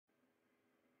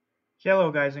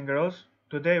Hello guys and girls,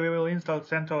 today we will install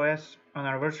CentOS on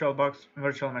our VirtualBox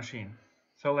Virtual Machine.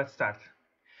 So let's start.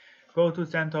 Go to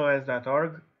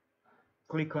centos.org,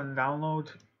 click on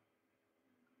download,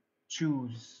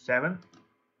 choose 7,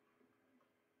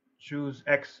 choose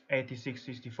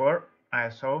x8664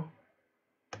 ISO.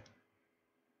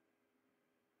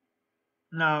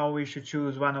 Now we should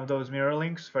choose one of those mirror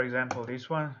links, for example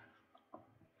this one,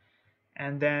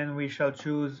 and then we shall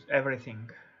choose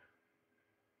everything.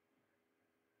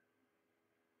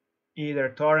 Either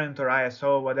torrent or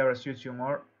ISO, whatever suits you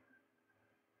more.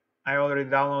 I already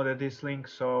downloaded this link,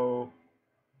 so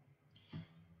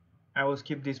I will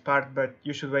skip this part, but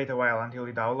you should wait a while until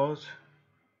it downloads.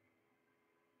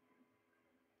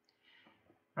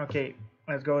 Okay,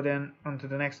 let's go then on to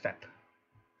the next step.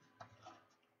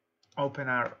 Open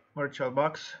our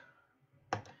VirtualBox,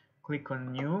 click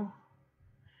on New.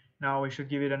 Now we should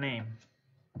give it a name.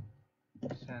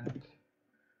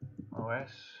 CentOS.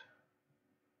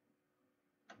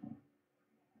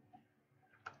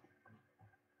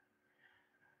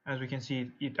 As we can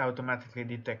see, it automatically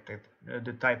detected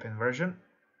the type and version.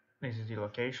 This is the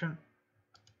location.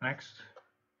 Next.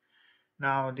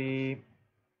 Now the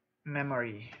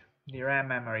memory, the RAM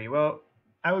memory. Well,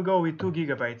 I will go with 2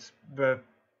 GB, but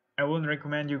I wouldn't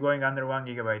recommend you going under 1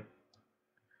 GB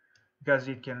because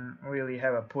it can really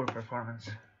have a poor performance.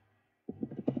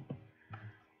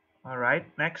 Alright,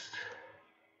 next.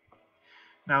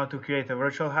 Now to create a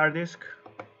virtual hard disk,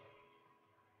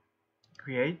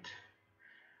 create.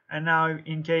 And now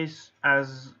in case,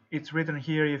 as it's written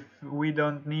here, if we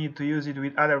don't need to use it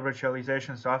with other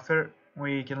virtualization software,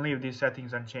 we can leave these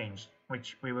settings unchanged,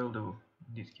 which we will do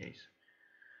in this case.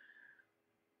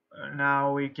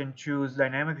 Now we can choose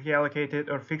dynamically allocated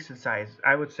or fixed size.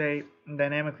 I would say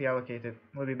dynamically allocated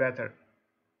would be better.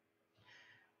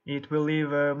 It will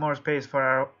leave more space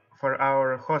for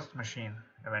our host machine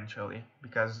eventually,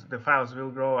 because the files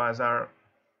will grow as our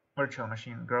virtual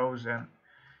machine grows, and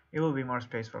it will be more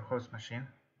space for host machine.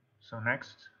 So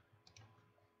next.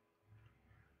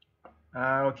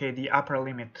 Okay, the upper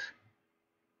limit.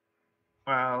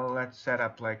 Well, let's set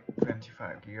up like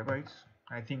 25 GB.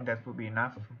 I think that will be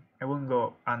enough. I wouldn't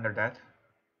go under that.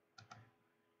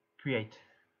 Create.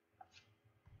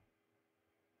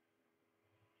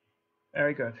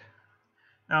 Very good.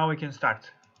 Now we can start.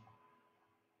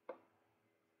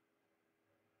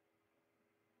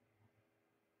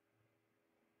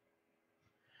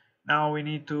 Now we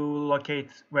need to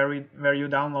locate where you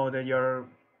downloaded your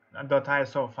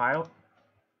 .iso file.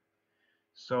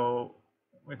 So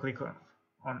we click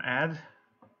on Add,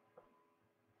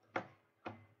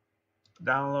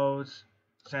 Downloads,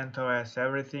 CentOS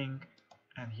everything,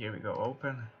 and here we go.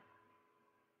 Open,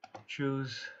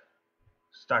 choose,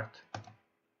 Start.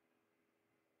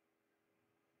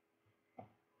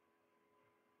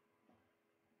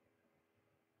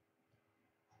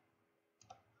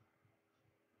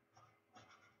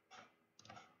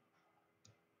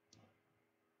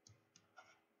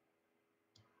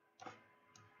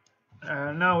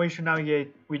 Now we should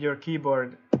navigate with your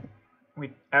keyboard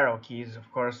with arrow keys, of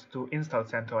course, to install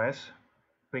CentOS.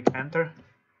 Click Enter.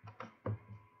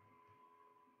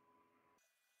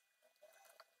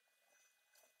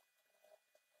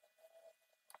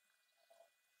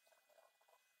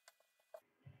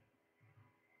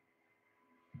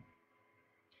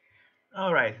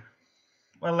 Alright,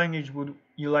 what language would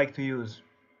you like to use?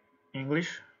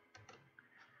 English?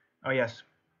 Oh yes,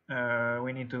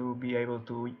 we need to be able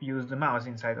to use the mouse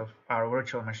inside of our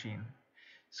virtual machine.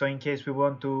 So in case we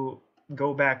want to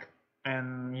go back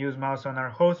and use mouse on our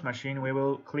host machine, we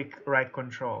will click right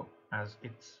control as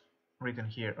it's written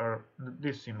here, or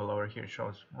this symbol over here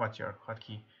shows what's your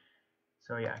hotkey.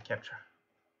 So yeah, capture.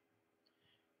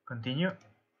 Continue.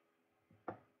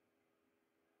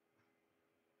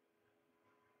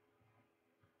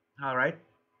 Alright.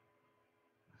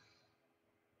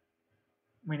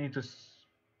 We need to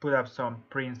put up some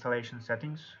pre-installation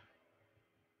settings,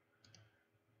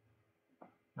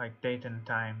 like date and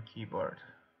time keyboard.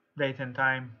 Date and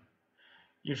time,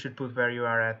 you should put where you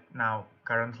are at now,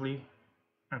 currently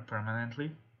or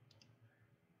permanently.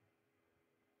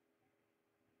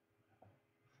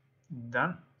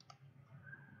 Done.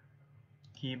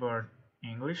 Keyboard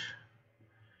English.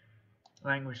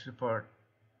 Language support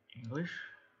English.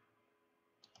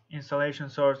 Installation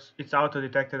source, it's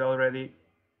auto-detected already.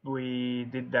 We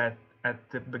did that at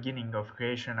the beginning of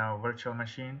creation of virtual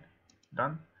machine.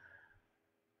 Done.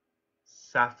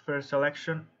 Software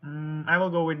selection, I will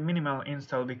go with minimal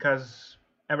install because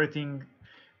everything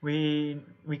we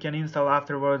can install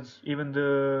afterwards, even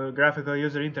the graphical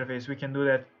user interface, we can do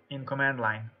that in command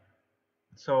line.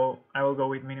 So I will go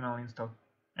with minimal install,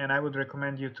 and I would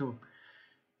recommend you too,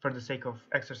 for the sake of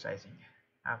exercising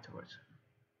afterwards.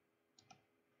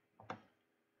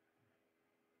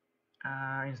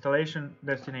 Installation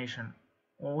destination,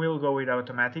 we'll go with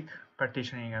automatic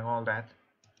partitioning and all that.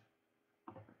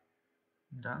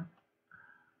 Done.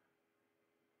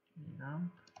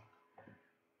 Done.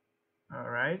 All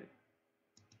right.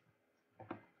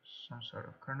 Some sort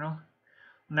of kernel.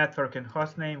 Network and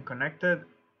hostname connected.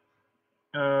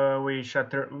 We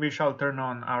shall turn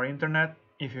on our internet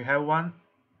if you have one.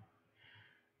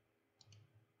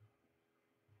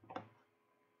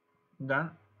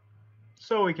 Done.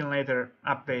 So we can later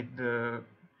update the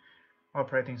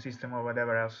operating system or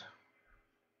whatever else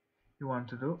you want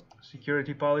to do.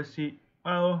 Security policy,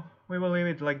 well, we will leave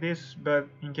it like this, but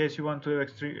in case you want to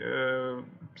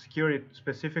secure it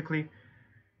specifically,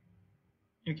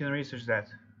 you can research that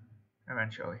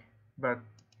eventually, but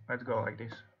let's go like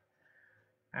this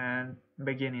and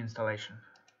begin installation.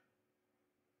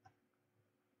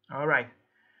 Alright,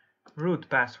 root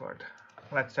password,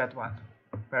 let's set one,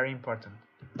 very important.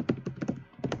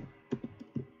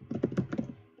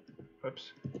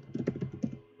 Oops,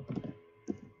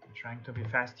 trying to be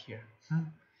fast here.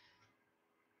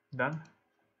 Done.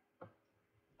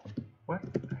 What?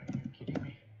 Are you kidding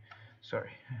me?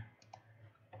 Sorry.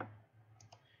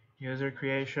 User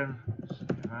creation.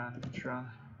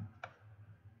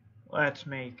 Let's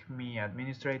make me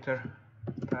administrator.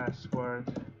 Password.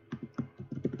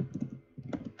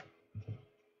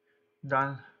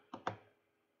 Done.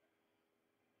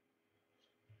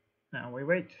 Now we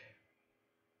wait.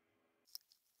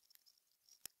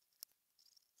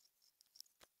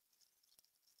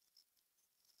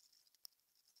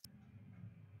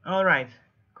 Alright,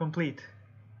 complete.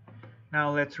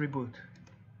 Now let's reboot.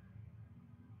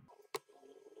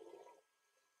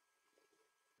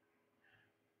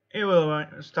 It will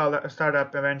start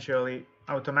up eventually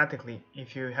automatically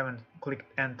if you haven't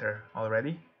clicked enter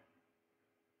already.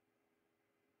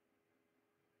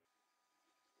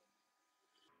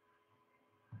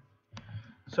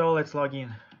 So let's log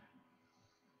in.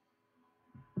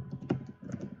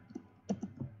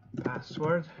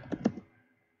 Password.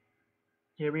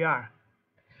 Here we are.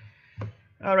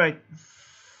 Alright,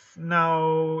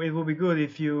 now it will be good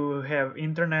if you have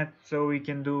internet, so we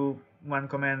can do one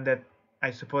command that I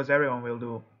suppose everyone will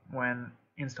do when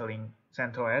installing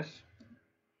CentOS,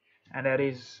 and that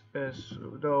is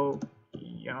sudo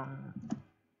yum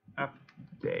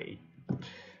update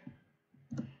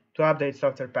to update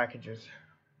software packages.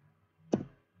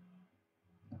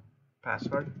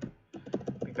 Password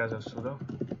because of sudo.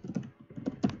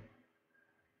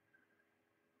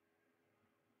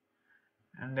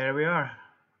 And there we are.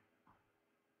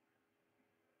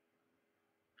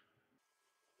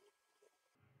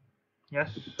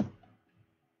 Yes.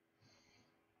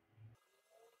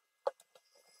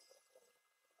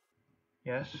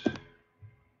 Yes.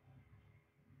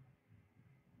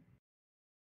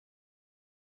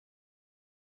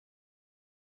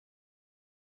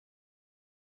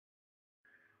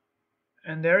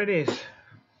 And there it is.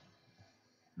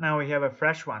 Now we have a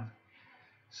fresh one.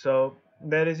 So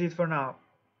that is it for now.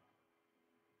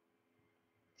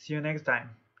 See you next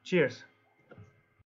time. Cheers.